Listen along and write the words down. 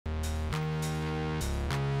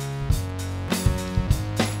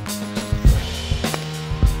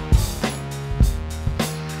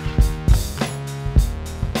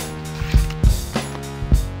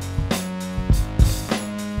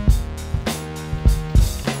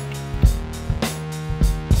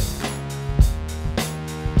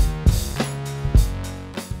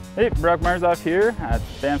Hey, Brock Marzoff here at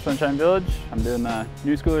Banff Sunshine Village. I'm doing the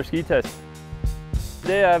Newschoolers Ski Test.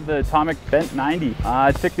 Today I have the Atomic Bent 90.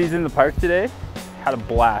 I took these in the park today, had a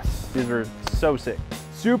blast. These were so sick.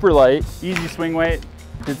 Super light, easy swing weight.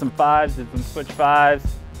 Did some fives, did some switch fives.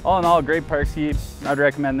 All in all, great park ski. I'd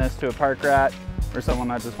recommend this to a park rat or someone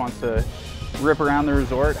that just wants to rip around the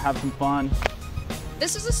resort, have some fun.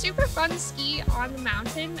 This is a super fun ski on the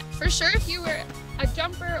mountain. For sure, if you were a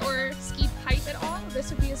jumper or ski pipe at all, this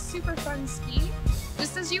would be a super fun ski.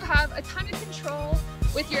 Just as you have a ton of control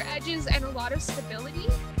with your edges and a lot of stability.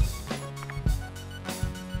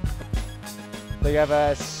 They have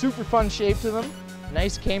a super fun shape to them.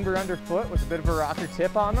 Nice camber underfoot with a bit of a rocker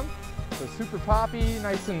tip on them. So super poppy,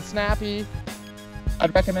 nice and snappy.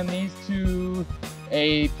 I'd recommend these to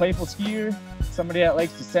a playful skier, somebody that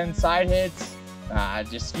likes to send side hits,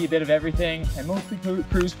 just ski a bit of everything, and mostly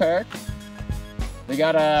cruise park. They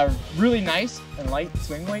got a really nice and light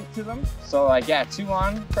swing weight to them. So like, yeah, 2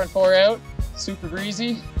 on, front 4 out, super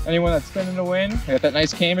breezy. Anyone that's spinning the wind, they got that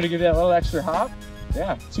nice camber to give you that little extra hop.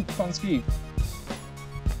 Yeah, super fun ski.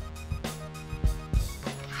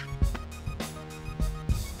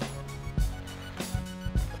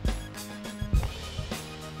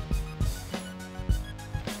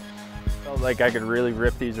 Felt like I could really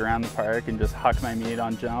rip these around the park and just huck my meat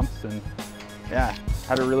on jumps, and yeah,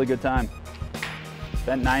 had a really good time.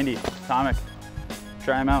 Bent 90, Atomic,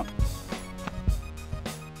 try them out.